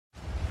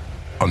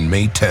On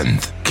May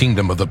 10th,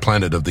 Kingdom of the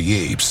Planet of the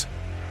Apes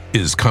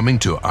is coming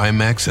to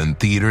IMAX and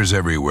theaters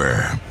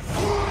everywhere.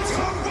 What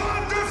a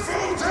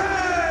wonderful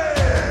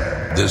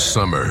day! This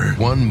summer,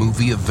 one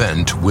movie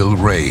event will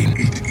reign.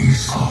 It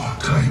is our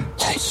time.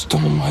 They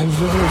stole my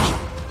village.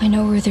 I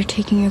know where they're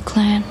taking your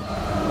clan.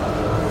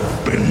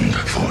 Bend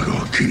for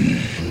your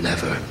king.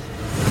 Never.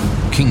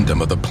 Kingdom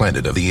of the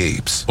Planet of the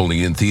Apes.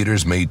 Only in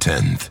theaters May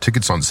 10th.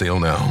 Tickets on sale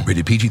now.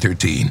 Rated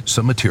PG-13.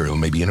 Some material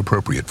may be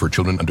inappropriate for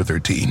children under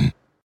 13.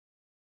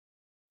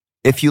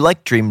 If you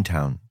like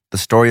Dreamtown, the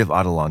story of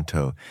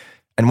Adelanto,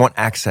 and want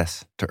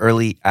access to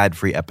early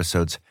ad-free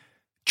episodes,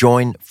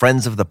 join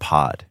Friends of the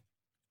Pod,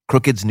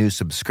 Crooked's new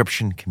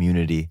subscription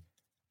community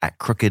at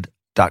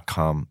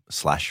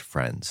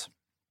crooked.com/friends.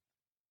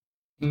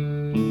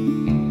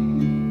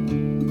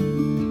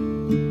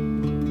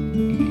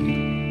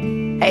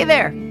 Hey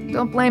there!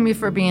 Don't blame me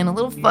for being a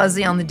little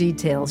fuzzy on the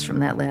details from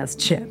that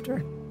last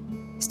chapter.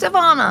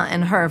 Stevevonna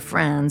and her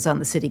friends on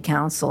the city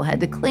council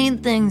had to clean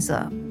things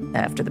up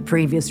after the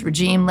previous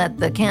regime let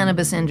the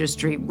cannabis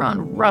industry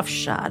run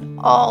roughshod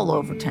all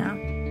over town.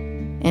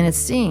 And it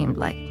seemed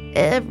like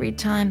every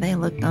time they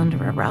looked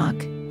under a rock,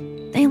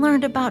 they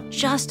learned about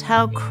just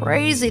how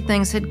crazy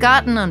things had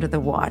gotten under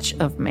the watch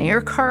of Mayor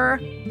Kerr,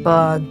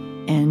 Bug,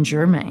 and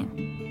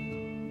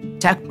Germain.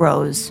 Tech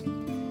bros,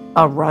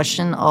 a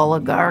Russian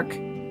oligarch,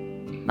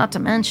 not to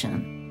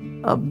mention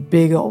a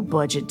big old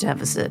budget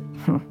deficit.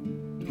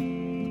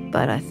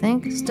 But I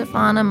think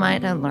Stevevonna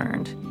might have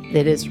learned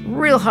that it's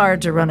real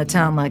hard to run a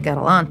town like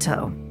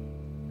Adelanto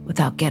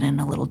without getting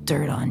a little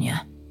dirt on you,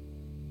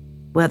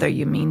 whether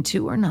you mean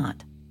to or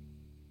not.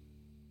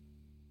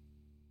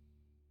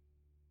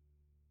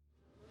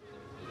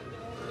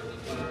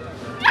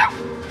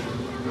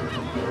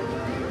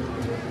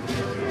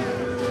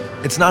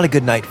 It's not a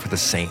good night for the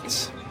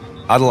Saints,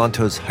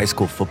 Adelanto's high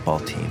school football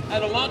team.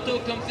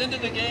 Adelanto comes into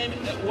the game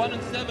at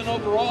 1-7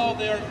 overall.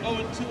 They are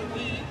 0-2 in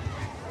league.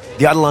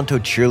 The Adelanto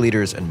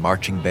cheerleaders and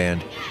marching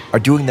band are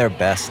doing their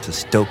best to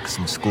stoke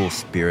some school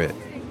spirit.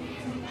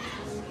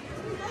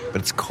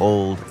 But it's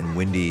cold and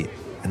windy,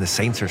 and the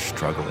Saints are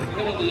struggling.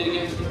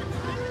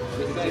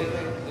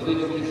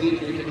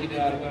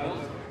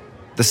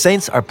 The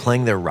Saints are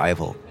playing their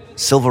rival,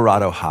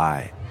 Silverado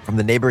High, from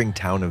the neighboring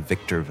town of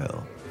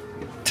Victorville.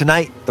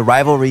 Tonight, the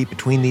rivalry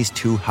between these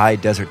two high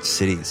desert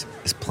cities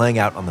is playing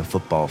out on the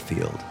football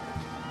field.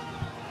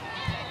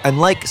 And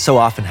like so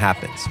often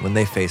happens when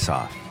they face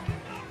off,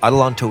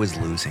 Adelanto is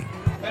losing.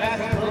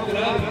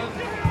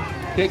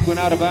 Kick went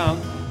out of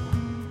bounds.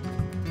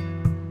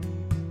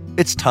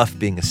 It's tough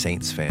being a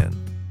Saints fan.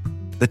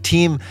 The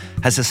team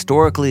has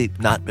historically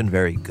not been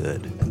very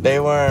good. They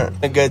weren't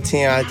a good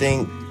team. I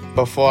think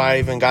before I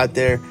even got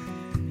there,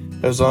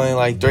 there was only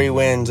like 3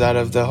 wins out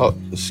of the whole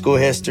school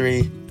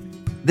history.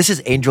 This is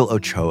Angel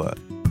Ochoa.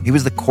 He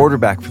was the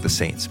quarterback for the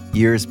Saints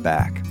years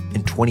back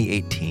in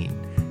 2018.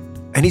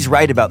 And he's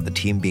right about the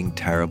team being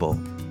terrible.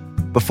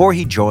 Before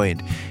he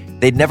joined,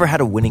 they'd never had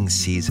a winning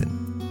season.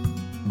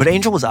 But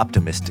Angel was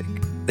optimistic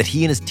that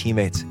he and his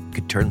teammates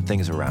could turn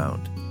things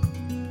around.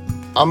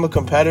 I'm a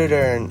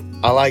competitor and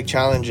I like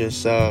challenges,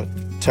 so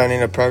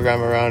turning a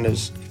program around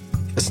it's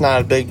not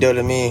a big deal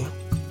to me.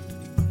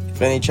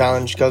 If any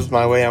challenge comes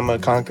my way, I'm going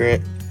to conquer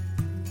it.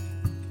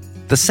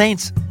 The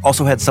Saints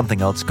also had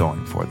something else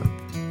going for them.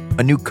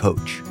 A new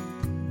coach,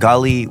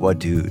 Gali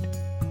Wadood.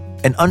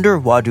 And under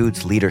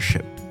Wadood's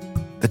leadership,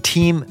 the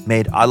team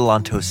made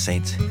Adelanto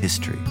Saints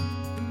history.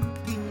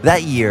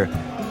 That year,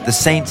 the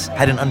Saints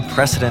had an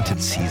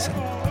unprecedented season.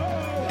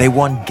 They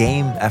won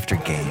game after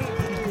game,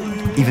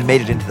 even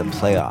made it into the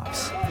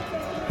playoffs.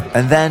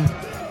 And then,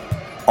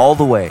 all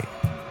the way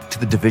to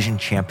the division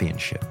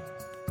championship.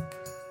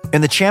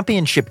 In the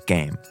championship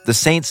game, the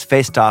Saints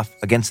faced off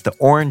against the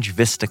Orange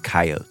Vista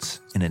Coyotes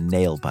in a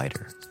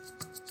nail-biter.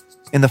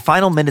 In the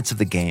final minutes of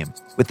the game,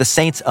 with the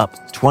Saints up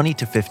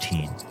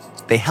 20-15,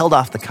 they held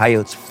off the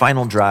Coyotes'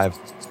 final drive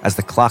as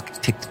the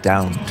clock ticked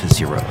down to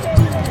 0.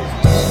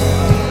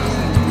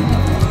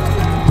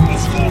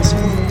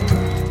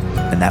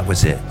 And that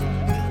was it.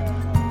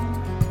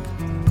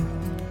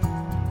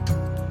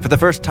 For the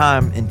first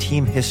time in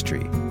team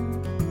history,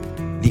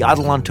 the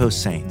Adelanto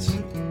Saints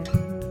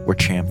were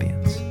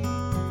champions.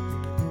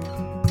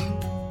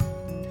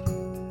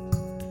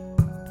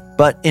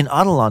 But in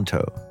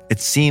Adelanto,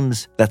 it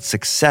seems that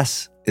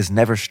success is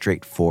never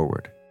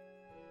straightforward.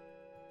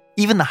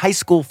 Even the high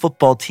school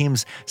football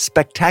team's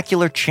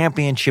spectacular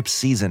championship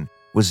season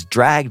was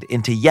dragged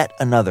into yet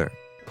another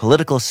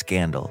political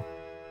scandal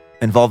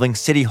involving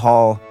City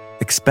Hall,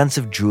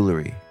 expensive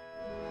jewelry,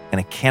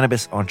 and a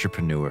cannabis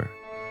entrepreneur.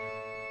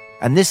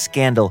 And this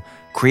scandal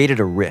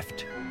created a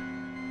rift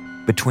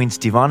between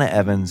Stevevonna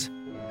Evans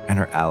and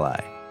her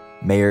ally,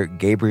 Mayor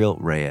Gabriel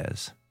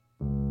Reyes.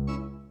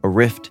 A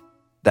rift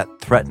that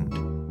threatened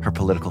her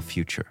political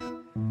future.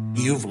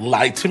 You've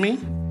lied to me,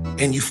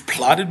 and you've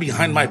plotted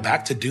behind my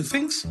back to do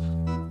things?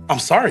 I'm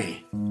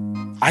sorry.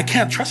 I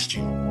can't trust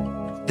you.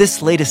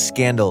 This latest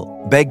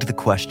scandal begged the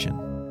question,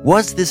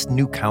 was this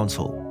new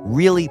council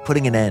really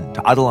putting an end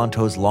to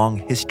Adelanto's long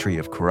history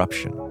of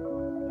corruption?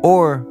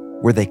 Or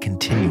were they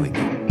continuing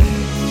it?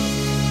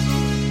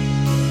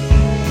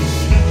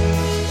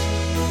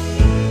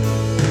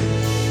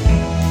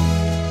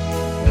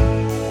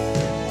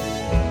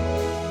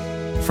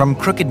 From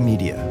Crooked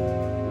Media,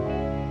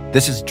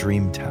 this is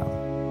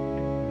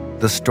Dreamtown,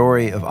 the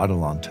story of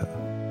Adelanto.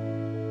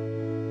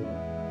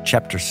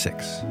 Chapter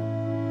 6,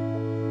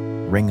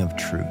 Ring of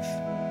Truth.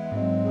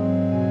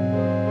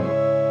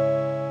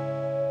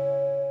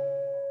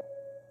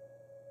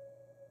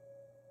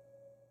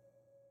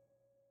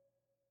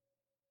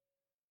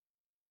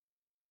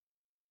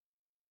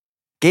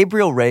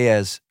 Gabriel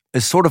Reyes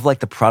is sort of like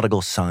the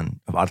prodigal son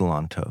of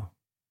Adelanto.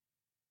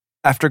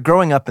 After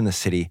growing up in the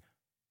city,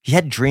 he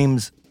had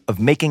dreams of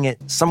making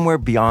it somewhere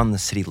beyond the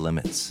city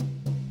limits.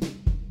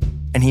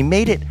 And he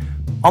made it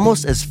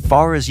almost as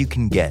far as you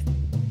can get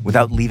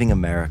without leaving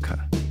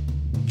America.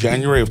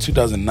 January of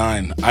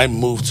 2009, I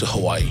moved to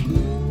Hawaii.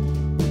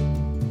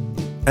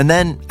 And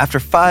then, after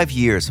 5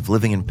 years of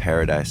living in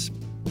paradise,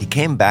 he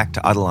came back to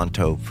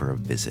Adelanto for a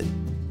visit.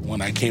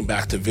 When I came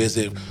back to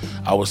visit,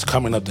 I was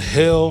coming up the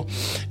hill,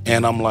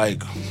 and I'm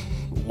like,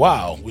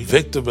 wow,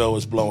 Victorville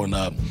is blowing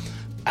up.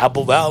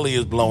 Apple Valley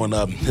is blowing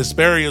up.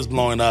 Hesperia is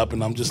blowing up.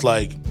 And I'm just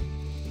like,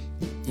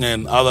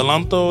 and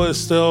Adelanto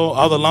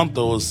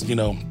is, you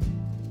know,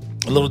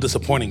 a little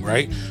disappointing,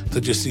 right?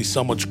 To just see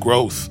so much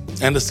growth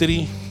and the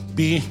city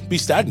be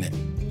stagnant.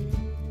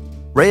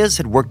 Reyes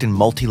had worked in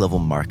multi-level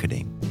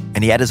marketing,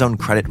 and he had his own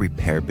credit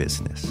repair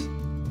business.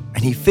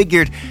 And he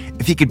figured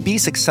if he could be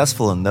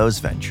successful in those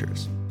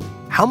ventures,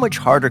 how much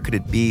harder could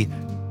it be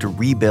to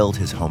rebuild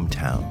his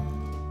hometown?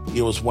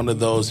 It was one of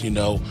those, you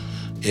know,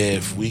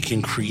 if we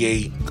can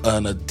create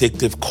an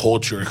addictive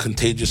culture, a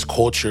contagious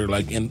culture,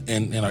 like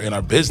in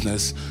our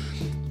business,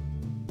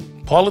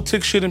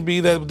 politics shouldn't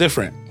be that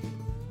different.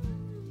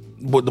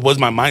 What was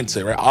my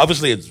mindset, right?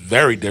 Obviously, it's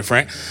very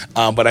different,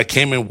 but I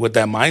came in with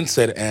that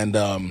mindset, and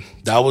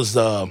that was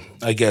the,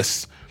 I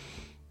guess,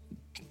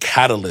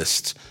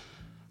 catalyst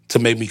to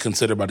make me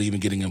consider about even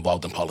getting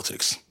involved in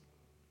politics.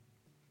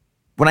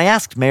 When I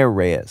asked Mayor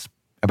Reyes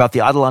about the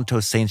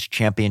Adelanto Saints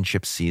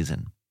championship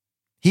season,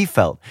 he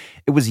felt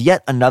it was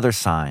yet another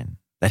sign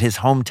that his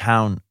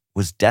hometown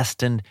was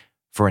destined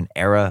for an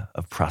era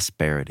of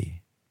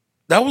prosperity.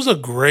 That was a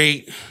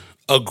great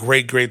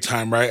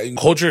time, right?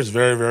 Culture is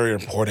very, very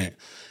important.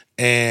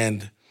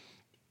 And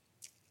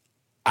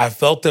I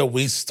felt that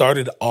we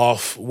started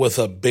off with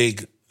a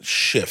big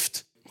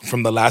shift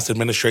from the last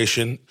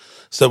administration.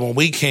 So when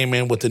we came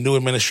in with the new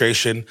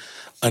administration,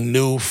 a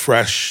new,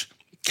 fresh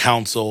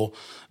council,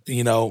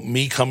 you know,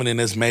 me coming in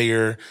as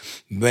mayor,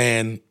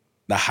 then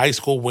the high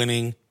school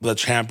winning the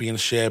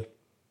championship,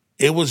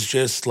 it was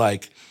just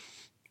like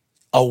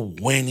a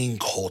winning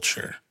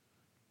culture.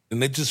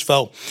 And it just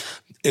felt,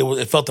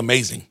 it felt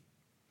amazing.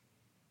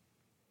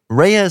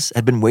 Reyes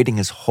had been waiting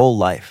his whole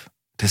life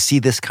to see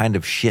this kind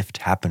of shift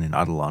happen in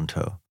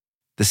Adelanto,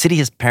 the city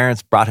his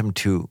parents brought him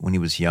to when he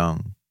was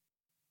young.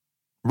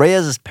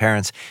 Reyes'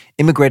 parents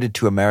immigrated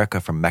to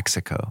America from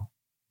Mexico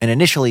and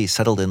initially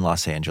settled in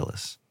Los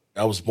Angeles.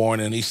 I was born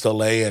in East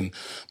LA, and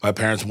my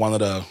parents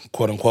wanted a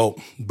quote-unquote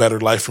better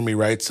life for me,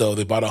 right? So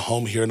they bought a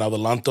home here in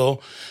Adelanto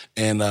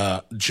in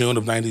June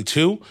of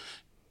 92.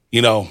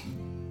 You know,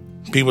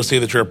 people say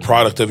that you're a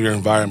product of your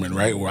environment,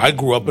 right? Where I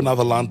grew up in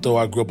Adelanto,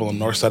 I grew up on the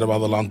north side of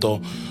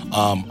Adelanto,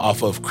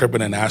 off of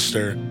Crippen and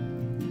Astor.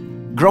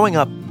 Growing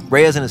up,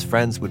 Reyes and his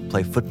friends would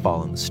play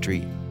football in the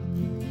street.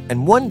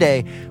 And one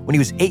day, when he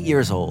was 8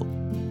 years old,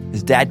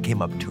 his dad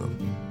came up to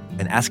him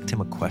and asked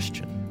him a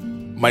question.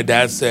 My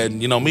dad said,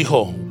 you know,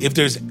 mijo, if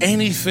there's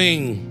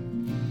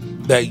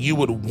anything that you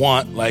would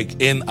want,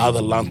 like in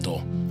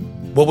Adelanto,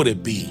 what would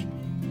it be?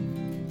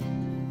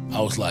 I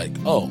was like,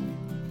 oh,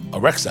 a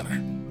rec center.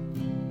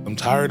 I'm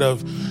tired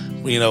of,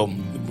 you know,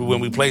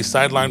 when we play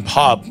sideline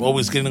pop,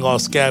 always getting all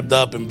scabbed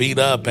up and beat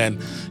up and,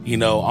 you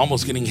know,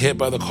 almost getting hit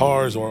by the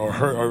cars or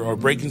hurt or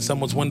breaking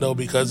someone's window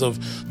because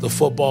of the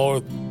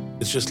football.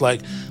 It's just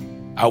like,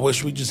 I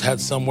wish we just had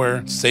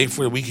somewhere safe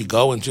where we could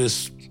go and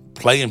just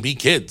play and be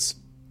kids.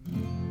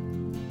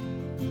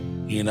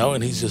 You know,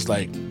 and he's just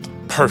like,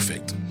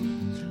 perfect.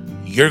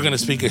 You're going to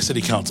speak at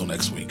city council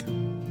next week.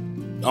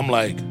 I'm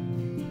like,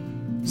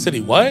 city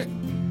what?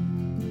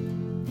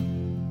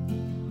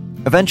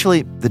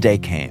 Eventually, the day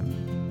came.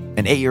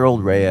 And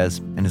 8-year-old Reyes,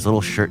 in his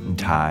little shirt and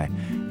tie,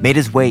 made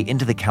his way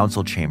into the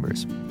council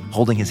chambers,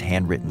 holding his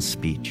handwritten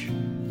speech.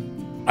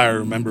 I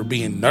remember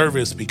being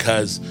nervous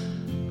because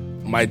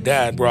my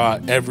dad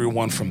brought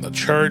everyone from the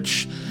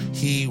church.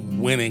 He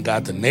went and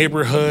got the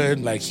neighborhood.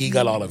 Like, he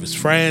got all of his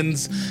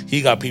friends.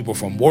 He got people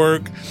from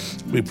work.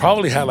 We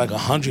probably had like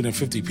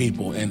 150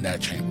 people in that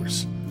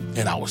chambers.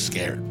 And I was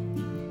scared.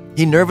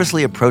 He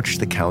nervously approached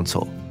the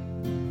council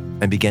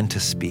and began to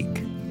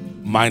speak.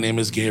 My name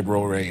is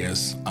Gabriel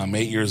Reyes. I'm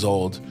 8 years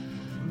old.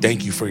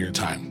 Thank you for your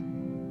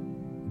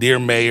time. Dear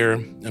Mayor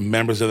and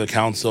members of the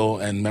council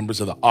and members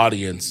of the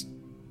audience.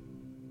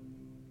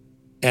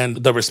 And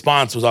the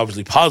response was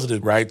obviously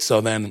positive, right?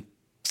 So then,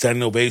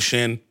 standing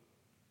ovation.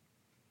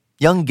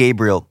 Young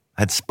Gabriel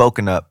had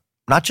spoken up,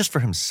 not just for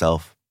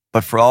himself,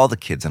 but for all the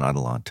kids in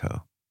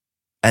Adelanto.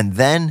 And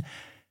then,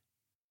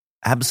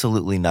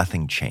 absolutely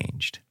nothing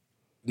changed.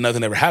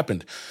 Nothing ever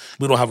happened.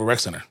 We don't have a rec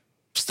center.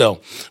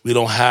 Still, we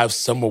don't have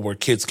somewhere where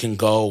kids can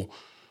go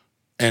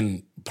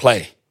and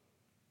play.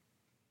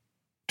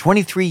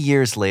 23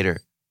 years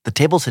later, the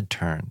tables had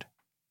turned.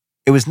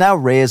 It was now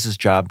Reyes'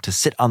 job to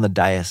sit on the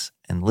dais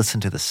and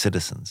listen to the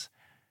citizens.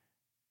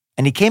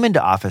 And he came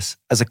into office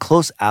as a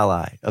close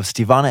ally of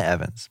Stevevonna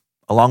Evans,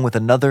 along with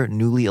another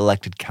newly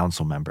elected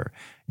council member,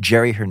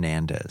 Jerry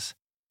Hernandez.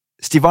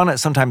 Stevevonna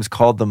sometimes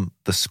called them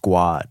the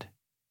Squad.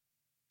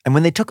 And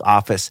when they took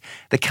office,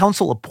 the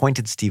council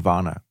appointed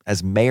Stevevonna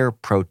as mayor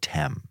pro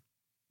tem,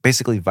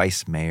 basically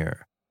vice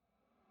mayor.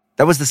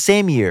 That was the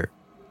same year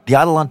the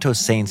Adelanto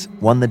Saints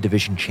won the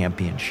division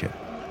championship.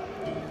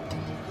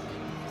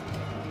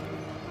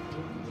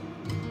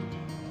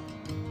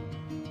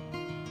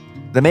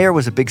 The mayor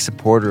was a big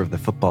supporter of the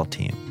football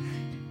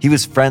team. He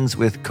was friends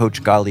with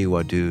Coach Gali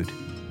Wadood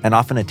and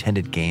often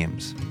attended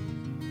games.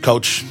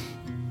 Coach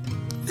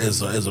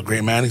is a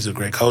great man. He's a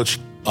great coach.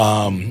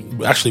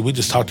 Actually, we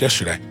just talked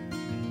yesterday.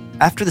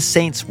 After the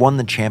Saints won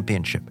the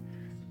championship,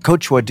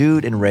 Coach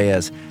Wadood and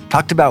Reyes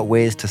talked about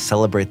ways to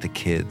celebrate the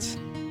kids.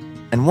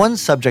 And one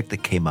subject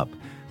that came up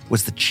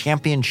was the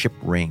championship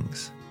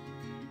rings.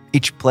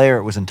 Each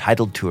player was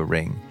entitled to a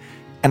ring.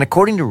 And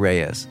according to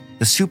Reyes,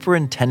 the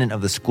superintendent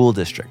of the school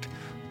district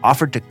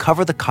offered to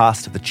cover the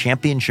cost of the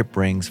championship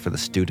rings for the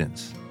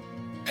students.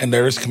 And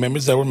there was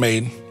commitments that were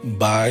made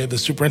by the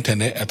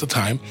superintendent at the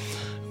time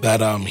that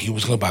he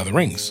was going to buy the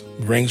rings.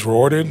 Rings were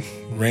ordered,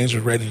 rings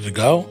were ready to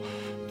go,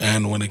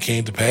 and when it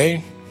came to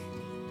pay,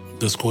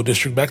 the school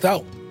district backed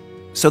out.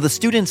 So the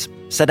students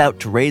set out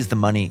to raise the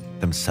money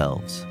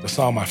themselves. I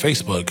saw on my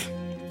Facebook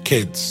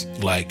kids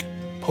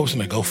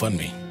posting a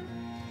GoFundMe.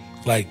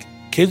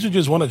 Kids who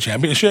just won a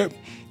championship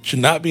should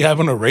not be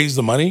having to raise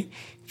the money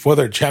for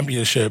their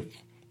championship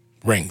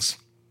rings.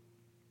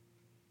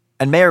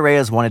 And Mayor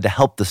Reyes wanted to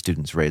help the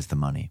students raise the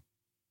money.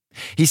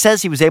 He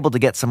says he was able to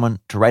get someone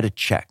to write a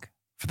check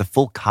for the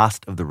full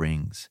cost of the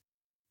rings.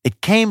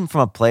 It came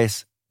from a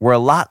place where a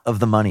lot of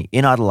the money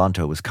in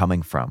Adelanto was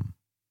coming from: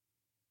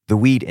 the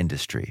weed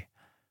industry.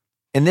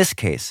 In this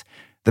case,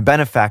 the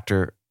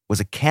benefactor was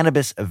a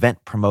cannabis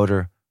event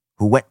promoter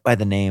who went by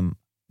the name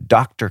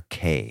Dr.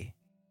 K.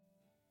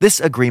 This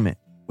agreement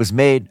was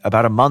made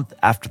about a month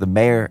after the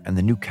mayor and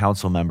the new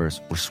council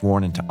members were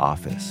sworn into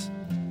office.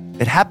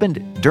 It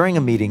happened during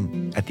a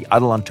meeting at the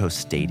Adelanto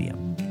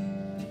Stadium.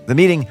 The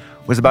meeting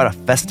was about a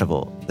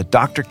festival that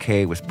Dr.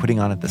 K was putting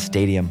on at the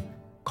stadium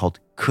called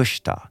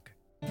Kushtak.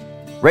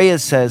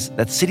 Reyes says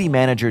that city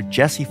manager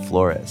Jesse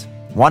Flores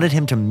wanted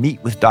him to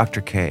meet with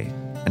Dr. K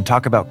and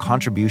talk about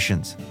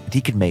contributions that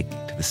he could make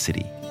to the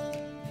city.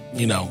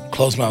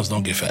 Closed mouths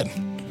don't get fed,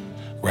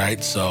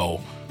 right?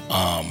 So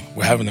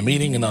we're having a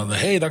meeting, and I'm like,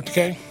 hey, Dr.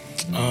 K,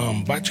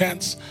 by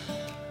chance,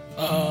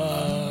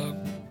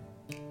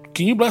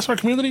 can you bless our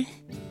community?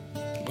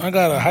 I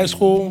got a high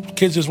school,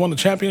 kids just won the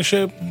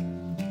championship,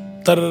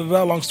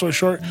 da-da-da-da. Long story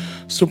short,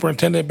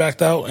 superintendent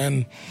backed out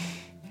and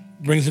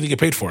rings need to get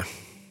paid for.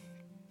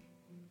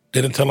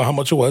 Didn't tell him how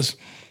much it was.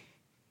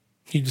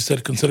 He just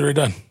said, consider it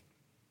done.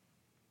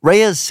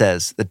 Reyes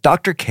says that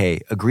Dr. K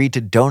agreed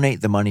to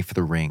donate the money for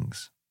the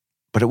rings,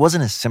 but it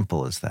wasn't as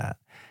simple as that.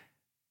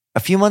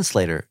 A few months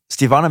later,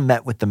 Stevevonna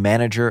met with the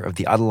manager of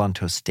the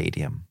Adelanto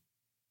Stadium.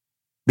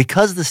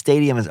 Because the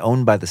stadium is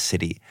owned by the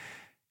city,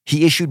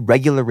 he issued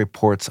regular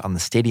reports on the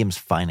stadium's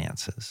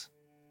finances.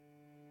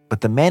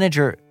 But the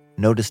manager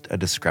noticed a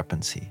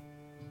discrepancy.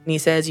 And he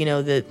says,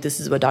 that this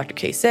is what Dr.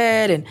 K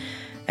said. And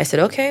I said,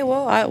 okay,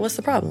 well, what's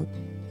the problem?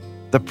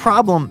 The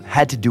problem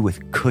had to do with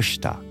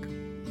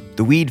Kushtak,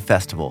 the weed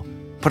festival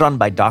put on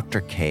by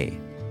Dr. K.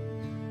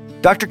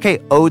 Dr. K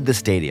owed the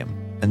stadium,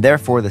 and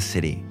therefore the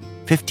city,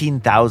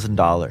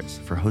 $15,000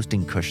 for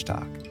hosting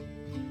Kushtak.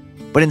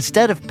 But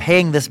instead of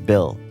paying this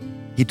bill,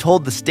 he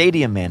told the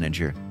stadium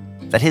manager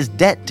that his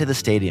debt to the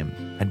stadium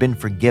had been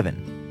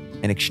forgiven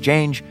in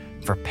exchange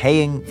for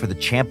paying for the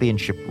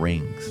championship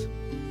rings.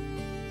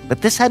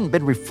 But this hadn't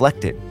been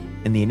reflected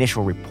in the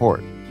initial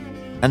report,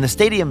 and the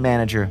stadium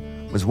manager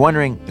was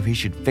wondering if he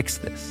should fix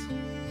this.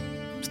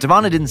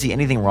 Stevevonna didn't see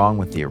anything wrong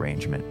with the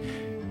arrangement,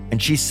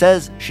 and she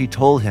says she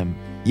told him,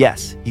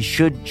 yes, he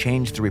should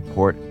change the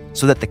report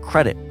so that the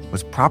credit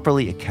was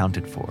properly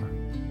accounted for.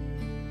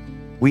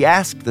 We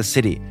asked the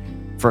city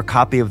for a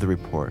copy of the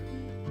report,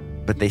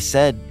 but they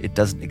said it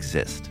doesn't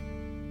exist.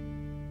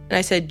 And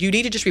I said, you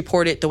need to just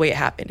report it the way it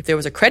happened. If there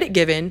was a credit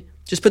given,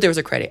 just put there was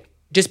a credit.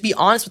 Just be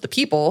honest with the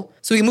people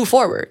so we can move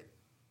forward.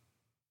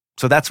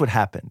 So that's what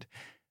happened.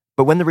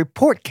 But when the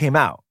report came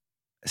out,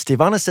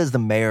 Stevevonna says the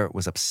mayor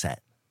was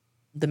upset.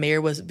 The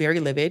mayor was very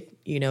livid,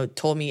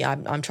 told me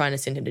I'm trying to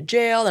send him to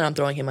jail and I'm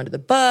throwing him under the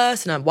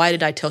bus. And why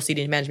did I tell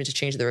city management to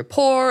change the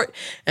report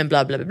and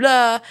blah, blah, blah,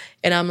 blah.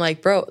 And I'm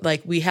like, bro,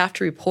 we have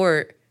to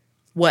report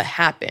what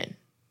happened.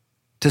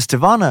 To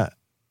Stevevonna,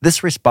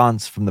 this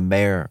response from the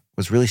mayor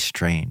was really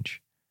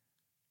strange.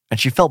 And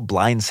she felt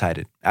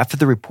blindsided after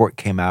the report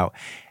came out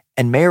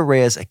and Mayor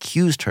Reyes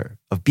accused her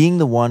of being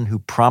the one who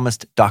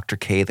promised Dr.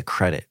 K the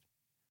credit.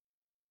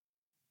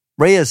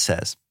 Reyes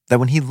says that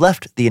when he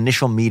left the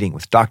initial meeting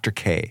with Dr.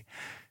 K,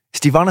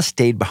 Stevevonna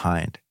stayed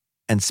behind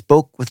and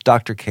spoke with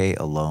Dr. K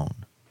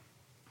alone.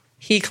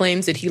 He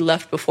claims that he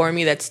left before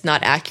me. That's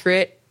not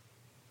accurate.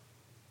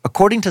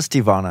 According to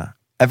Stevevonna,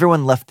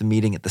 everyone left the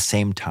meeting at the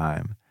same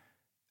time,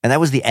 and that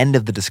was the end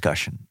of the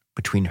discussion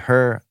between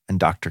her and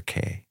Dr.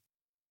 K.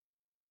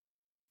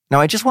 Now,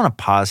 I just want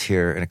to pause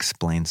here and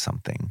explain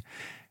something.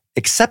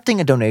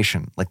 Accepting a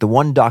donation like the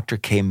one Dr.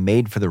 K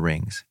made for the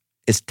rings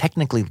is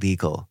technically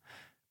legal.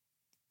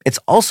 It's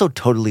also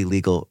totally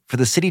legal for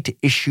the city to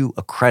issue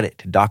a credit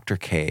to Dr.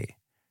 K.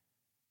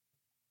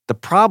 The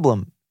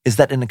problem is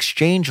that an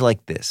exchange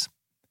like this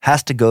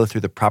has to go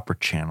through the proper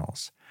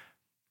channels,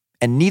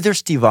 and neither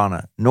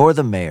Stevevonna nor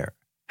the mayor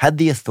had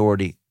the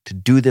authority to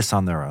do this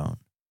on their own.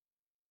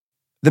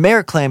 The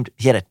mayor claimed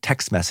he had a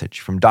text message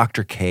from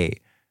Dr. K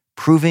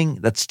proving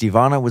that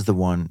Stevevonna was the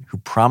one who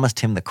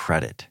promised him the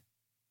credit.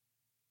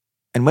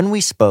 And when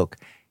we spoke,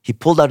 he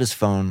pulled out his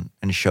phone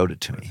and showed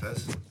it to me.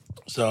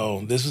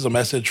 So this is a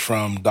message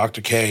from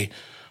Dr. K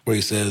where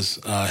he says,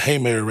 hey,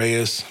 Mayor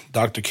Reyes,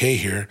 Dr. K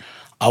here.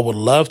 I would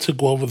love to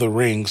go over the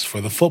rings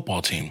for the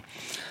football team.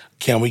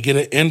 Can we get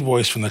an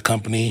invoice from the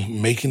company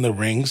making the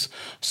rings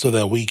so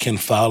that we can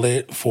file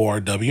it for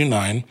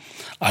W-9?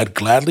 I'd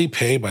gladly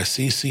pay by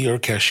CC or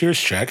cashier's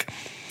check.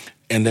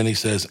 And then he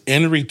says,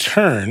 in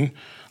return,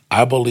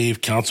 I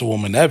believe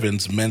Councilwoman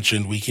Evans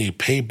mentioned we can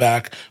pay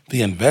back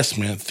the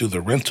investment through the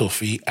rental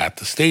fee at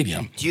the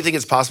stadium. Do you think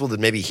it's possible that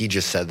maybe he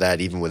just said that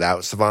even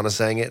without Stevevonna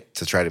saying it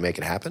to try to make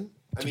it happen?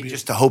 I mean,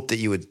 just to hope that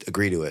you would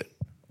agree to it.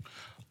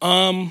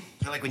 Kind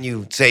of like when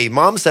you say,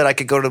 Mom said I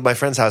could go to my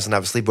friend's house and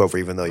have a sleepover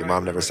even though your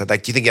mom never said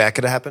that. Do you think that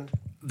could have happened?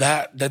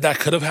 That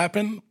could have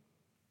happened?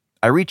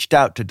 I reached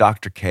out to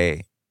Dr.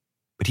 K,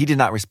 but he did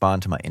not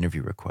respond to my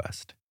interview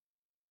request.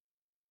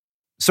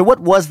 So what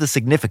was the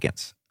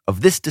significance of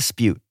this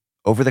dispute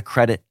over the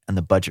credit and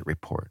the budget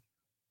report?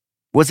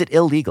 Was it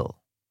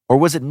illegal, or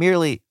was it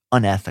merely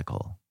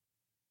unethical?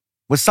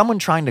 Was someone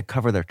trying to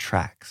cover their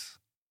tracks?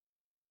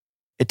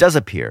 It does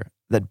appear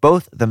that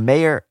both the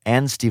mayor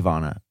and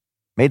Stevevonna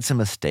made some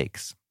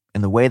mistakes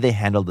in the way they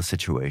handled the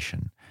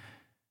situation,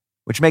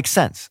 which makes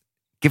sense,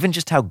 given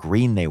just how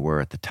green they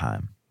were at the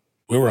time.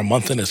 We were a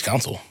month in as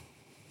council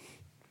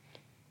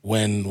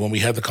when we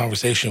had the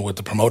conversation with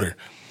the promoter.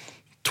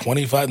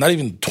 25, not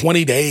even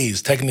 20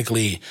 days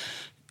technically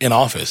in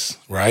office,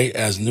 right,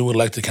 as new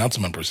elected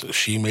council members.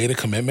 She made a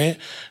commitment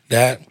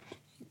that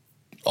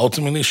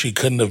ultimately she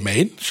couldn't have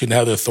made. She didn't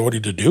have the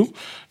authority to do,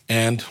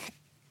 and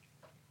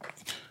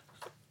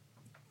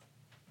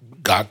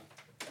got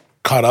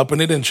caught up in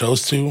it and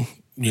chose to,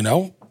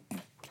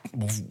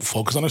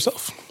 focus on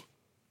herself.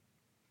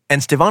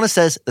 And Stevevonna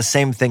says the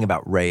same thing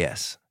about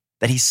Reyes,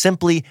 that he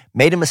simply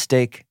made a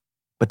mistake,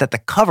 but that the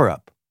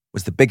cover-up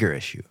was the bigger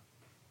issue.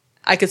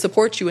 I could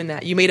support you in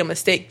that. You made a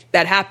mistake.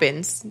 That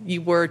happens.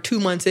 You were 2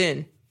 months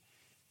in.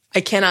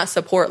 I cannot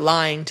support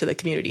lying to the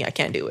community. I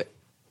can't do it.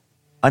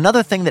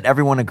 Another thing that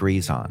everyone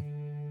agrees on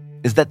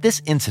is that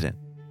this incident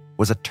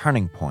was a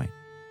turning point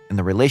in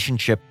the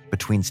relationship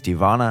between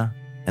Stevevonna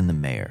and the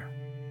mayor.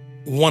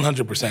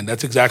 100%.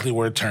 That's exactly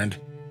where it turned.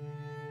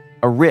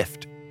 A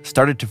rift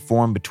started to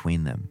form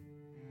between them.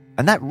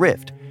 And that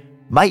rift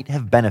might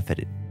have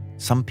benefited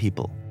some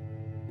people,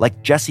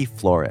 like Jesse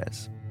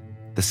Flores,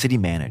 the city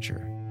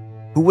manager,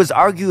 who was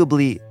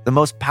arguably the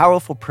most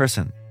powerful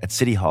person at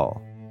City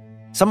Hall,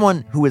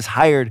 someone who was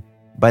hired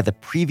by the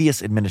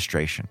previous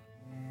administration.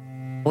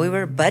 We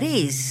were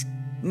buddies.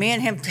 Me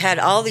and him had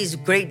all these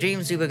great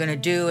dreams we were going to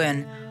do,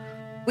 and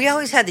we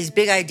always had these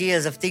big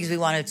ideas of things we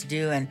wanted to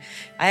do, and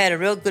I had a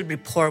real good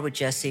rapport with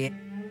Jesse.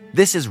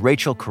 This is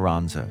Rachel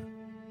Carranza.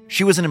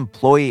 She was an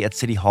employee at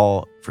City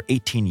Hall for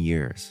 18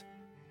 years.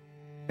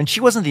 And she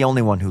wasn't the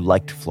only one who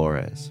liked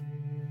Flores.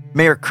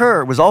 Mayor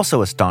Kerr was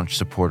also a staunch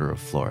supporter of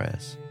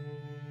Flores.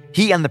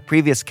 He and the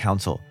previous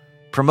council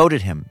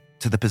promoted him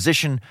to the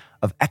position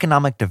of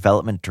Economic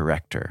Development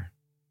Director.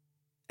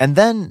 And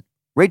then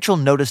Rachel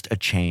noticed a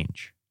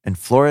change in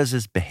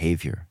Flores'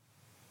 behavior.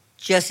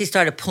 Jesse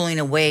started pulling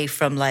away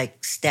from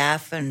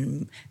staff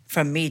and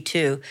from me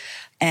too.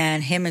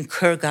 And him and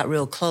Kerr got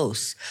real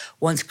close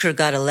once Kerr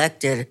got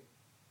elected.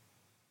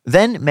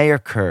 Then Mayor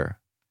Kerr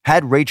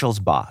had Rachel's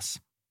boss,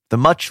 the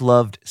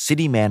much-loved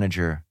city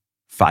manager,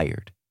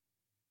 fired.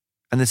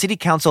 And the city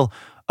council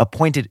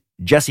appointed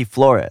Jesse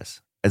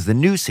Flores as the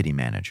new city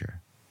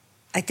manager.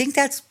 I think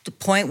that's the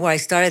point where I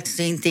started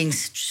seeing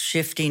things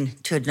shifting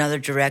to another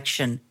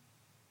direction.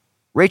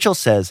 Rachel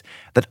says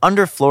that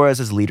under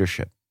Flores'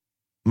 leadership,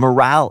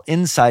 morale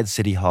inside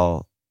City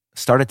Hall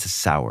started to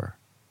sour.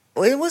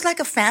 It was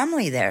like a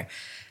family there.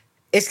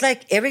 It's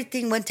like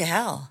everything went to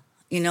hell.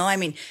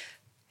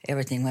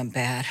 Everything went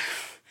bad.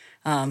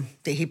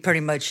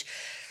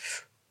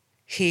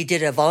 He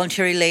did a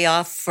voluntary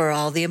layoff for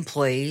all the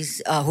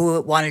employees who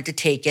wanted to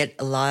take it.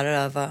 A lot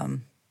of,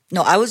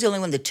 no, I was the only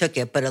one that took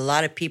it, but a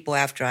lot of people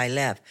after I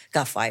left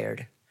got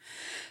fired.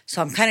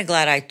 So I'm kind of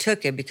glad I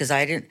took it because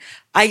I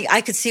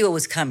could see what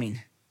was coming.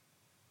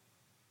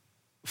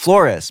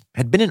 Flores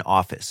had been in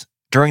office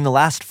during the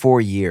last 4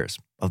 years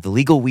of the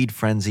legal weed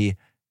frenzy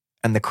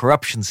and the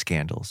corruption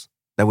scandals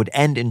that would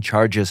end in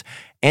charges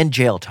and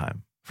jail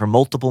time for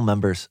multiple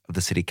members of the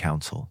city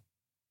council.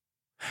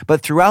 But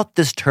throughout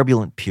this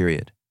turbulent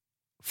period,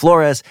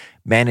 Flores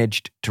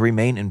managed to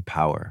remain in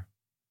power.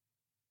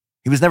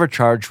 He was never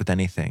charged with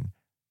anything,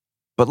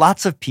 but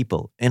lots of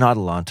people in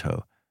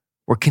Adelanto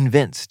were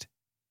convinced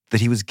that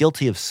he was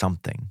guilty of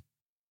something.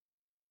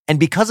 And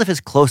because of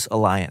his close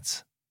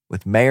alliance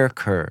with Mayor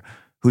Kerr,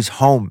 whose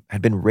home had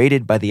been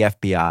raided by the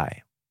FBI,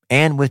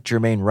 and with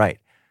Jermaine Wright,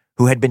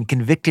 who had been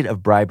convicted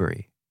of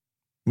bribery,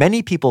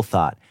 many people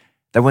thought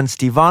that when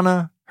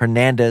Stevevonna,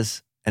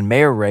 Hernandez, and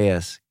Mayor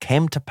Reyes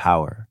came to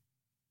power,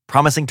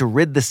 promising to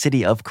rid the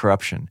city of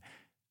corruption,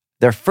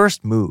 their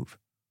first move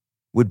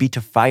would be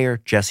to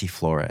fire Jesse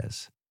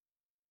Flores.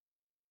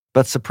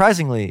 But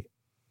surprisingly,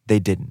 they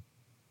didn't.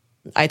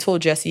 I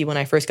told Jesse when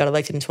I first got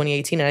elected in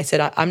 2018, and I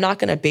said, I'm not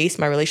going to base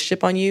my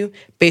relationship on you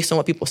based on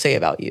what people say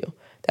about you.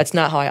 That's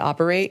not how I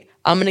operate.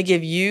 I'm going to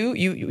give you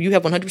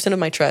have 100% of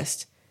my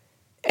trust.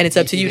 And it's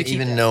up to you to keep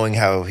even that. Knowing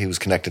how he was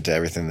connected to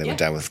everything that went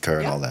down with Kerr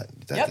and all that.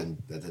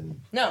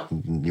 No.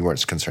 You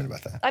weren't concerned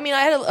about that. I mean,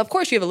 of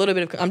course you have a little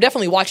bit of, I'm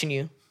definitely watching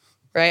you,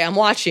 right? I'm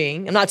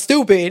watching. I'm not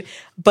stupid,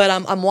 but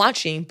I'm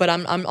watching. But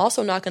I'm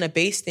also not going to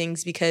base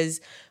things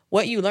because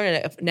what you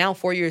learn now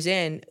 4 years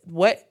in,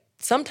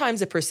 sometimes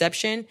the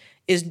perception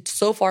is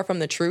so far from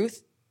the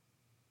truth.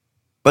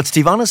 But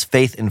Stevevonna's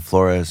faith in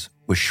Flores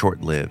was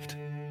short-lived.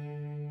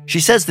 She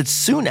says that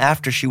soon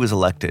after she was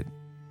elected,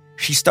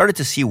 she started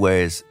to see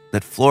ways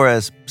that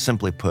Flores,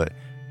 simply put,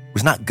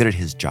 was not good at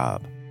his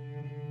job.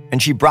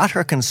 And she brought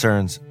her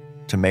concerns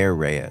to Mayor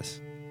Reyes.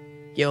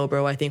 Yo,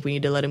 bro, I think we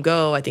need to let him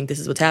go. I think this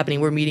is what's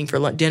happening. We're meeting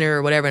for dinner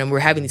or whatever, and we're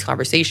having these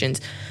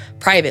conversations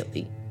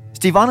privately.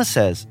 Stevevonna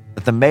says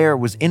that the mayor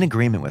was in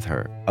agreement with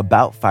her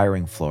about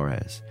firing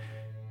Flores.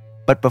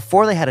 But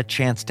before they had a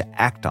chance to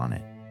act on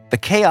it, the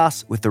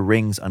chaos with the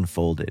rings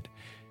unfolded.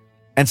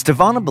 And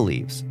Stevevonna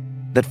believes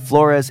that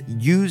Flores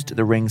used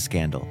the ring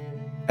scandal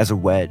as a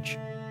wedge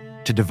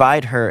to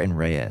divide her and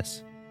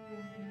Reyes.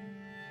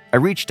 I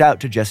reached out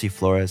to Jesse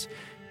Flores,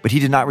 but he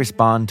did not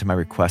respond to my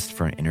request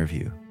for an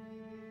interview.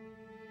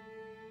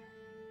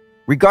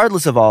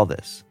 Regardless of all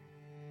this,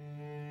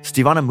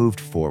 Stevevonna moved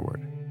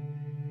forward.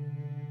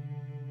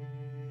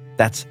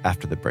 That's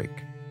after the break.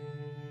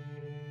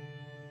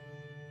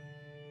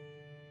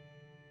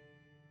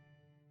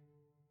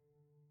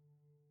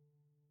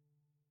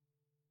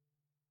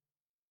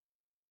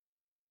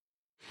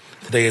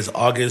 Today is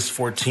August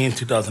 14th,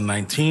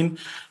 2019.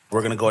 We're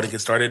going to go ahead and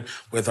get started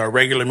with our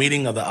regular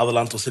meeting of the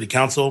Adelanto City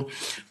Council.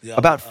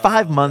 About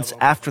 5 months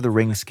after the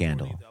ring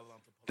scandal,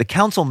 the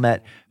council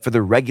met for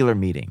the regular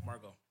meeting,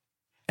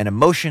 and a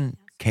motion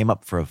came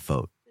up for a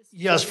vote.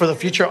 Yes, for the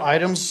future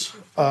items,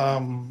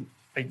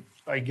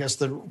 I guess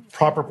the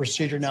proper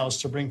procedure now is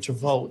to bring to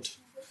vote.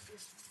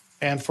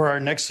 And for our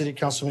next city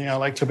council meeting, I'd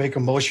like to make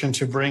a motion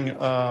to bring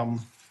a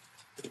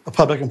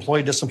public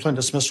employee discipline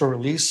dismissal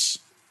release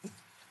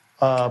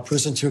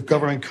pursuant to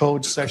Government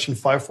Code Section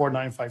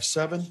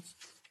 54957.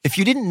 If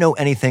you didn't know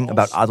anything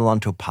about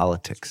Adelanto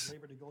politics,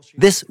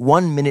 this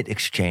 1-minute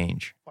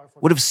exchange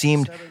would have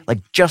seemed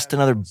like just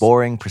another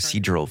boring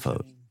procedural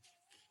vote.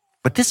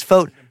 But this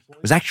vote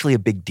was actually a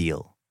big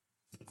deal.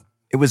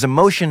 It was a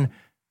motion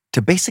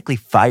to basically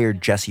fire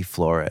Jesse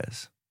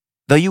Flores,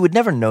 though you would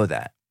never know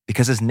that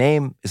because his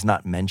name is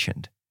not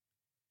mentioned.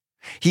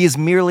 He is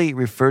merely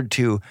referred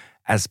to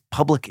as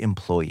public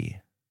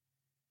employee.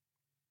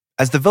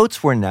 As the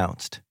votes were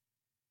announced,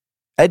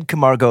 Ed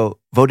Camargo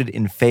voted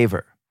in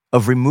favor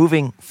of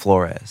removing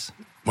Flores.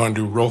 Want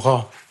to do roll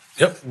call?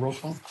 Yep. Roll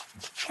call.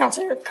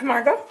 Councilor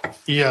Camargo?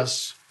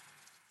 Yes.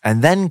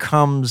 And then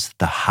comes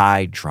the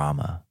high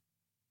drama.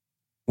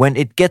 When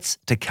it gets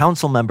to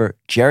council member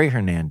Jerry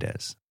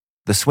Hernandez,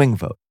 the swing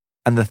vote,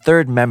 and the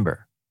third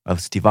member of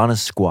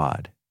Stevevonna's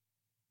squad,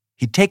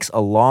 he takes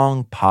a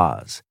long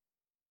pause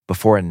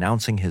before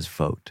announcing his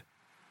vote.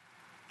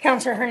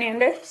 Councilor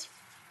Hernandez?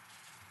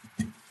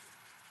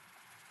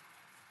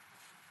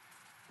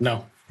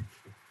 No.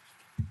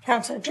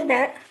 Councilor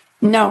Jeanette?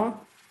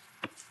 No.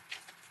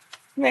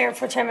 Mayor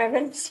Full-Time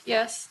Evans?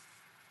 Yes.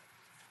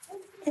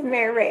 And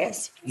Mayor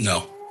Reyes?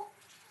 No.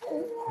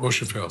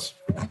 Motion fails.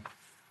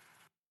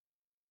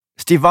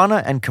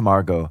 Stevevonna and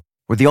Camargo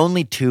were the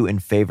only two in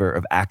favor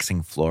of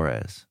axing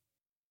Flores.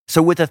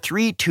 So with a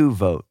 3-2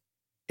 vote,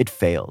 it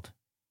failed,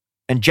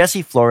 and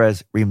Jesse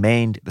Flores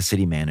remained the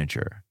city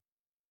manager.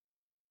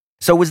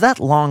 So was that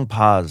long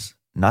pause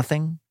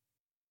nothing?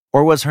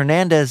 Or was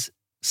Hernandez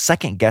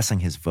second-guessing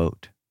his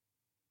vote?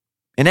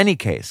 In any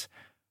case,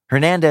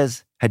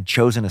 Hernandez had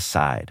chosen a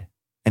side,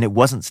 and it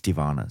wasn't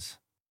Stevevonna's.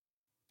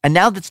 And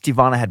now that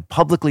Stevevonna had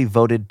publicly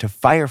voted to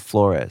fire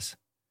Flores,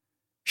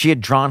 she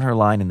had drawn her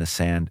line in the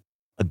sand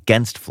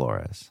against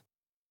Flores.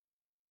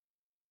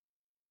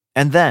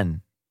 And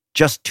then,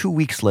 Just 2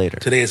 weeks later,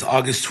 Today is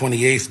August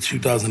 28th,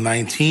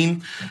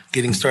 2019,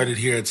 getting started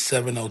here at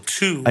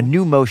 7:02. a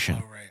new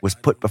motion was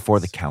put before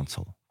the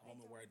council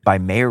by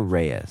Mayor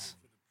Reyes.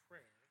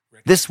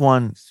 This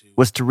one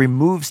was to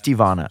remove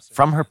Stevevonna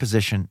from her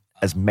position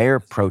as mayor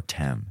pro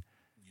tem,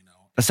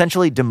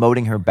 essentially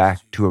demoting her back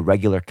to a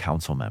regular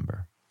council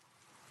member.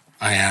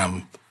 I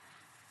am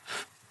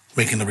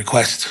making the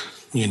request,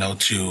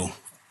 to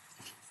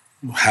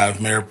have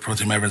Mayor Pro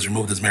Tem Evans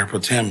removed as Mayor Pro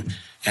Tem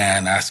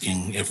and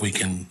asking if we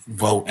can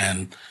vote,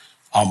 and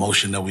I'll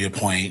motion that we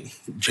appoint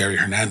Jerry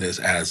Hernandez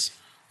as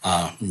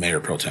Mayor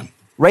Pro Tem.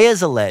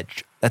 Reyes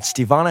alleged that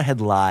Stevevonna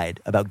had lied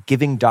about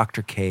giving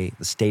Dr. K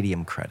the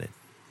stadium credit.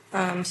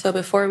 So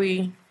before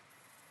we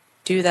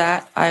do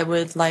that, I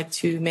would like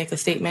to make a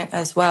statement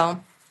as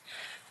well.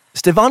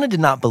 Stevevonna did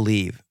not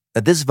believe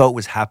that this vote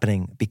was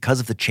happening because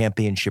of the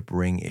championship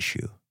ring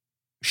issue.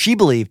 She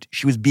believed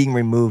she was being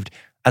removed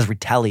as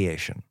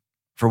retaliation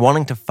for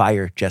wanting to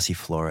fire Jesse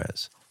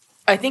Flores.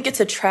 I think it's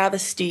a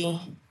travesty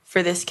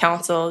for this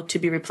council to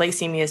be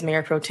replacing me as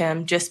mayor pro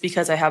tem just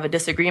because I have a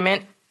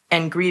disagreement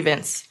and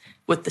grievance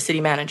with the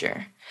city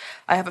manager.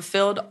 I have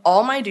fulfilled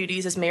all my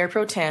duties as mayor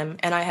pro tem,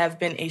 and I have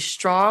been a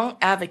strong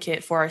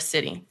advocate for our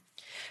city.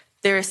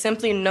 There is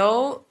simply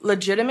no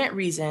legitimate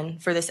reason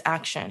for this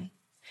action.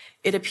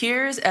 It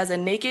appears as a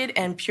naked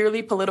and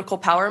purely political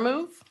power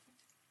move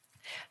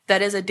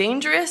that is a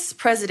dangerous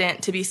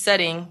precedent to be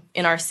setting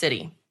in our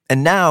city.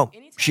 And now,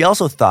 she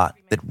also thought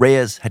that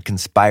Reyes had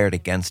conspired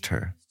against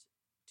her.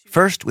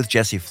 First with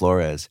Jesse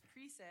Flores,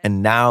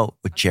 and now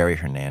with Jerry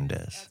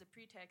Hernandez,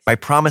 by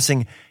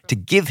promising to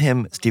give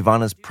him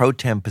Stevevonna's pro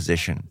tem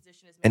position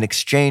in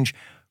exchange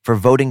for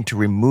voting to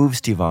remove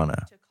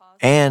Stevevonna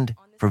and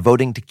for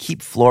voting to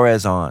keep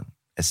Flores on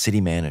as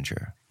city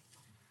manager.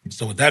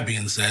 So with that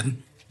being said,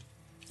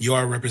 you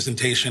are a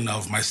representation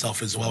of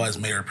myself as well as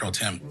Mayor Pro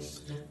Tem.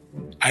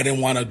 I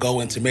didn't want to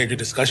go into major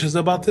discussions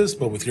about this,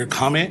 but with your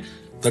comment,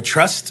 the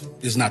trust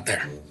is not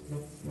there.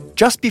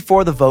 Just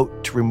before the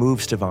vote to remove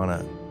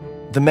Stevevonna,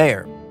 the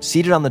mayor,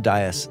 seated on the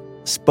dais,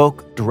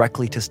 spoke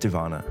directly to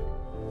Stevevonna.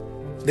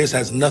 This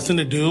has nothing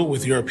to do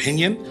with your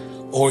opinion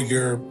or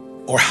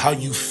how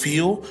you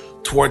feel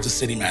towards the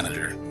city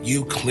manager.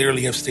 You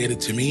clearly have stated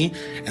to me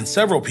and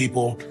several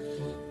people,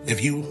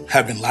 if you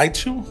have been lied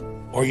to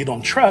or you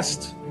don't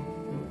trust,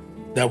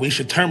 that we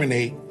should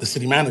terminate the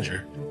city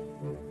manager.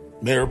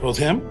 Mayor Pro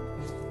Tem,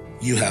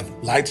 you have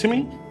lied to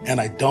me and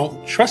I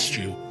don't trust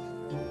you.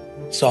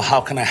 So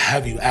how can I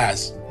have you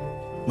as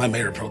my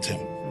Mayor Pro Tem?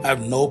 I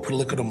have no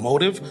political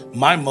motive.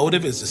 My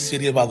motive is the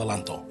city of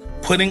Adelanto,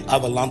 putting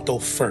Adelanto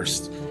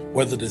first.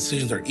 Whether the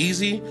decisions are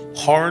easy,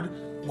 hard,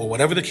 or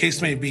whatever the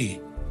case may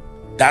be,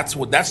 that's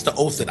the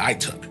oath that I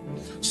took.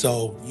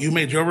 So you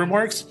made your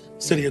remarks,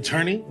 city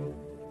attorney.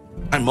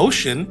 I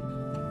motion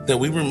that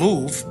we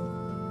remove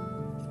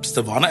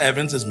Stevevonna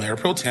Evans as Mayor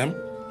Pro Tem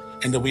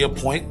and that we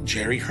appoint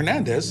Jerry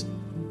Hernandez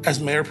as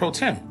Mayor Pro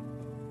Tem.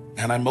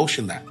 And I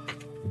motion that.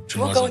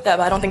 We'll go with that,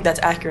 but I don't think that's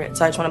accurate.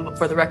 So I just want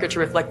for the record to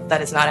reflect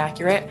that it's not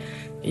accurate.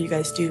 You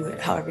guys do it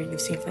however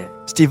you've seen fit.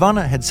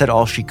 Stevevonna had said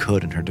all she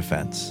could in her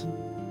defense.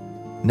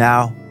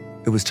 Now,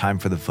 it was time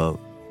for the vote.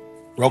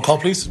 Roll call,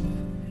 please.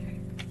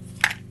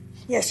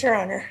 Yes, Your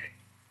Honor.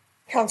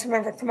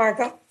 Councilmember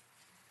Camargo?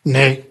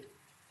 Nay.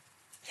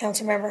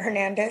 Councilmember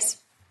Hernandez?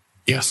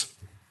 Yes.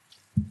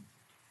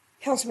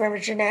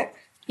 Councilmember Jeanette?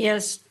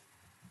 Yes.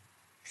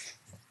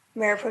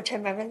 Mayor Pro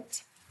Tem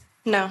Evans?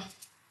 No.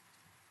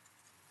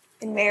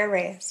 And Mayor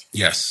Reyes?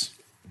 Yes.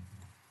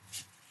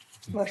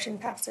 Motion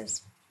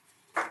passes.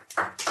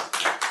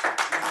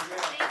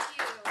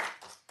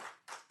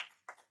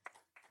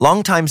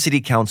 Longtime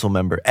city council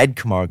member Ed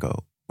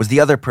Camargo was the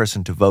other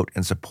person to vote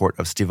in support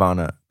of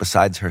Stevevonna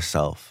besides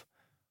herself.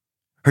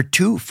 Her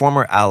two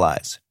former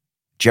allies,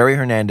 Jerry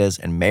Hernandez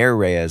and Mayor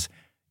Reyes,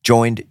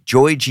 joined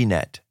Joy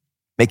Jeanette,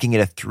 making it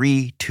a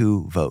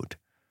 3-2 vote,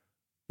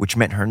 which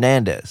meant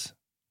Hernandez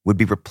would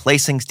be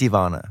replacing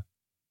Stevevonna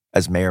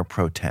as Mayor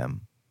Pro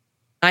Tem.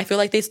 I feel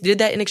like they did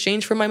that in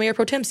exchange for my Mayor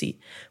Pro Tem seat,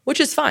 which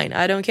is fine.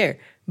 I don't care.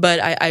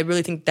 But I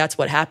really think that's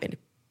what happened.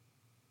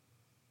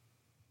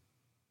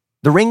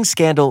 The ring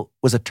scandal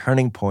was a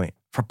turning point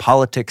for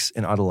politics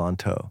in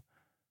Adelanto.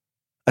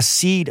 A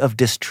seed of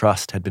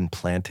distrust had been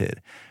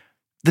planted.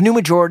 The new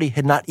majority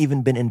had not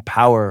even been in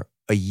power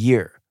a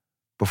year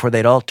before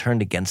they'd all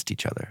turned against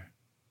each other.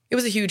 It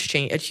was a huge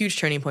change, a huge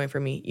turning point for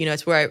me. You know,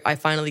 it's where I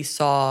finally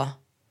saw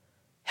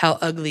how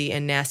ugly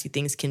and nasty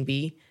things can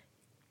be.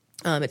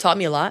 It taught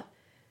me a lot.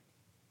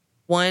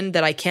 One,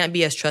 that I can't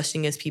be as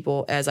trusting as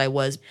people as I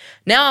was.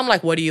 Now I'm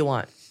like, what do you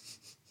want?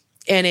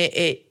 And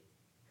it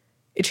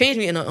changed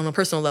me on a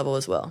personal level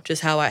as well,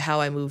 just how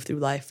I move through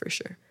life for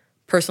sure.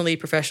 Personally,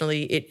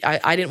 professionally,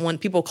 I didn't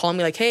want people calling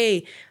me like,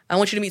 hey, I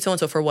want you to meet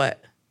so-and-so for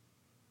what?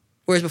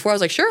 Whereas before I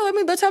was like,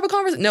 sure, let's have a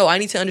conversation. No, I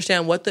need to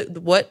understand what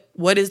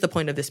is the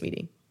point of this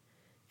meeting,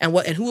 and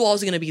who all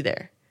is going to be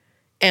there,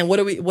 and what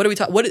are we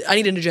talking? I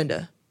need an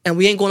agenda, and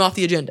we ain't going off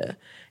the agenda,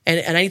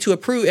 and I need to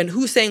approve, and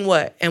who's saying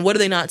what, and what are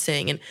they not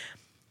saying, and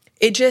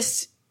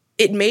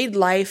it made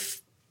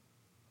life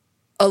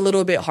a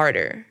little bit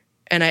harder.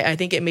 And I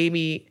think it made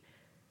me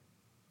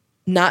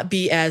not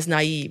be as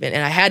naive. And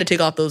I had to take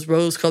off those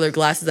rose-colored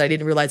glasses that I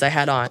didn't realize I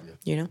had on,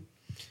 you know?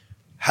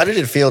 How did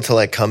it feel to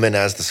like come in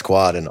as the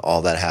squad and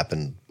all that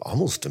happened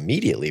almost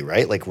immediately,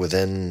 right? Like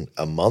within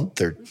a month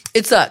or?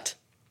 It sucked.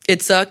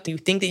 It sucked. You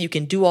think that you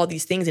can do all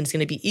these things and it's going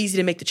to be easy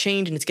to make the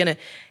change and it's going to,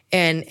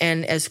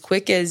 and as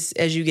quick as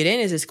you get in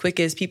is as quick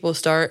as people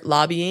start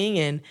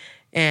lobbying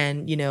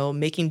and you know,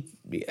 making,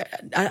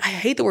 I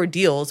hate the word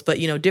deals, but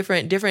you know,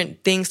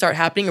 different things start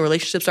happening and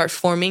relationships start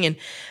forming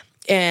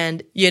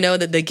and you know,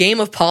 that the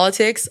game of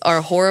politics are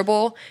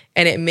horrible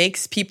and it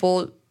makes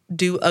people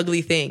do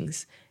ugly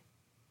things.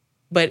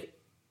 But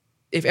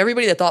if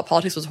everybody that thought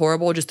politics was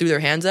horrible just threw their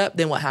hands up,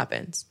 then what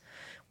happens?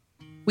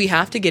 We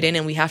have to get in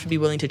and we have to be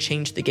willing to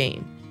change the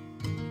game.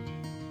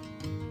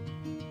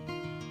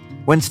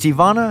 When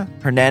Stevevonna,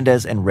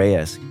 Hernandez, and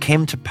Reyes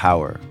came to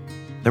power,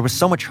 there was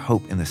so much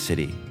hope in the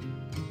city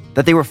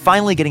that they were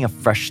finally getting a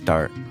fresh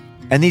start,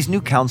 and these new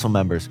council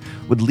members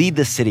would lead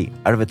the city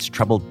out of its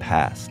troubled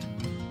past.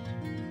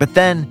 But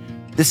then,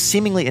 this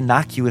seemingly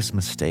innocuous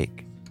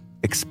mistake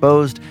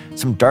exposed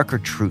some darker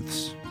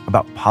truths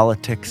about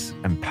politics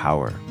and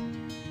power.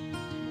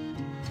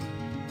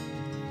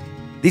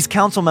 These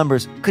council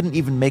members couldn't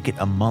even make it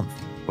a month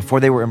before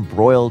they were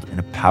embroiled in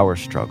a power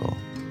struggle.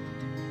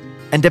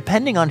 And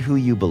depending on who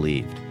you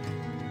believed,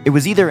 it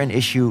was either an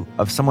issue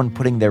of someone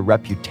putting their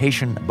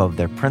reputation above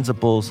their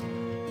principles,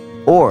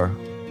 or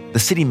the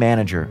city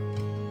manager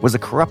was a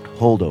corrupt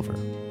holdover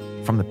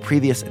from the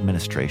previous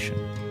administration.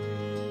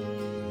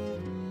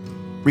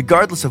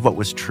 Regardless of what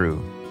was true,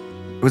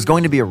 it was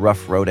going to be a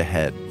rough road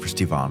ahead for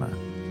Stevevonna.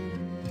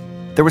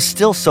 There was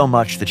still so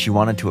much that she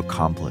wanted to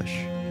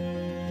accomplish.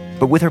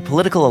 But with her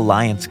political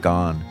alliance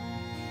gone,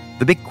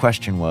 the big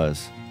question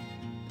was,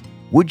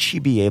 would she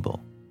be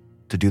able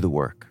to do the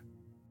work?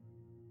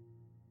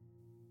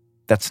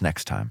 That's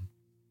next time.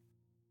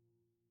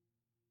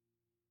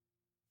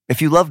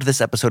 If you loved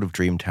this episode of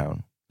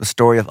Dreamtown, the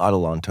story of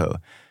Adelanto,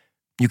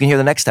 you can hear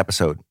the next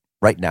episode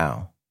right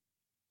now.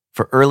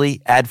 For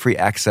early, ad-free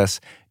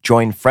access,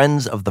 join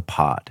Friends of the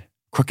Pod,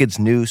 Crooked's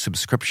new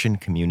subscription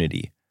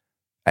community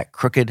at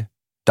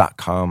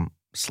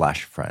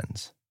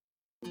crooked.com/friends.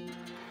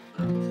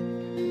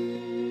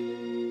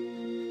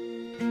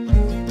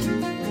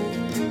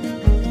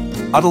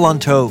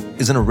 Adelanto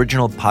is an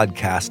original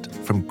podcast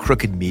from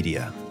Crooked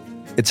Media.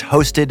 It's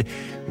hosted,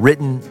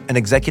 written, and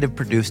executive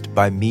produced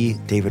by me,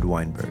 David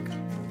Weinberg.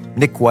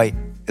 Nick White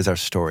is our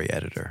story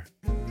editor.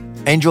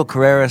 Angel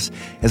Carreras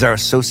is our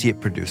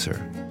associate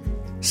producer.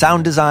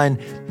 Sound design,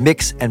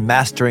 mix, and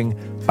mastering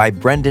by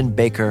Brendan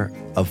Baker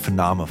of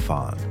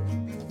Phenomophon.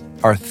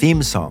 Our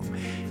theme song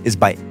is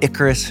by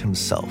Icarus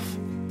himself,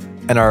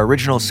 and our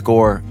original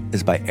score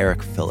is by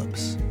Eric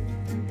Phillips.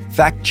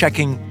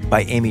 Fact-checking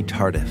by Amy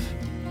Tardif.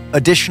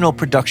 Additional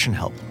production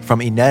help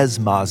from Inez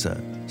Maza,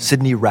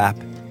 Sydney Rapp,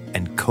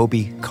 and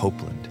Kobe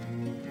Copeland.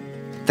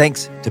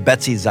 Thanks to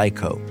Betsy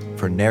Zyko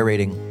for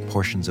narrating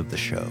portions of the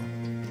show.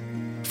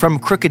 From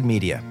Crooked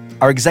Media,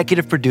 our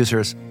executive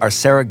producers are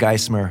Sarah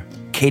Geismer,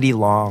 Katie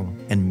Long,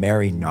 and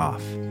Mary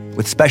Knopf,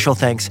 with special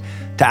thanks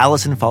to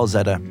Allison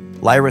Falzetta,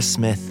 Lyra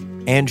Smith,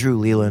 Andrew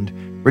Leland,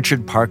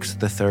 Richard Parks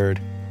III,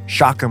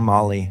 Shocker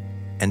Molly,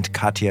 and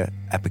Katya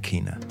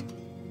Epikina.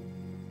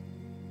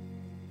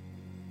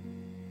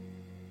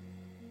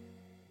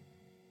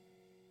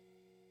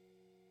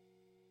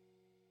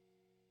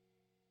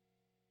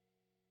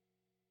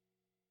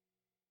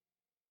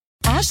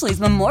 Ashley's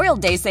Memorial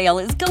Day sale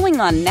is going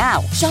on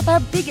now. Shop our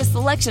biggest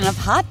selection of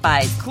hot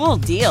buys, cool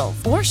deals,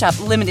 or shop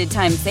limited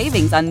time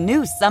savings on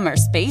new summer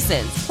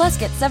spaces. Plus,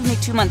 get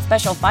 72-month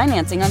special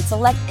financing on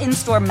select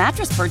in-store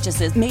mattress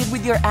purchases made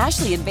with your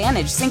Ashley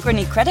Advantage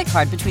Synchrony credit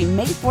card between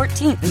May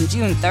 14th and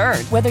June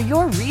 3rd. Whether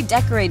you're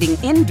redecorating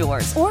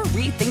indoors or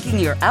rethinking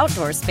your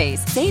outdoor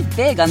space, save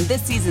big on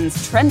this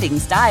season's trending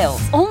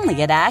styles.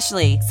 Only at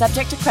Ashley.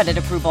 Subject to credit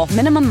approval.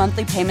 Minimum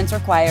monthly payments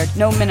required.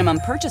 No minimum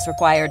purchase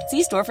required.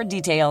 See store for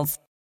details.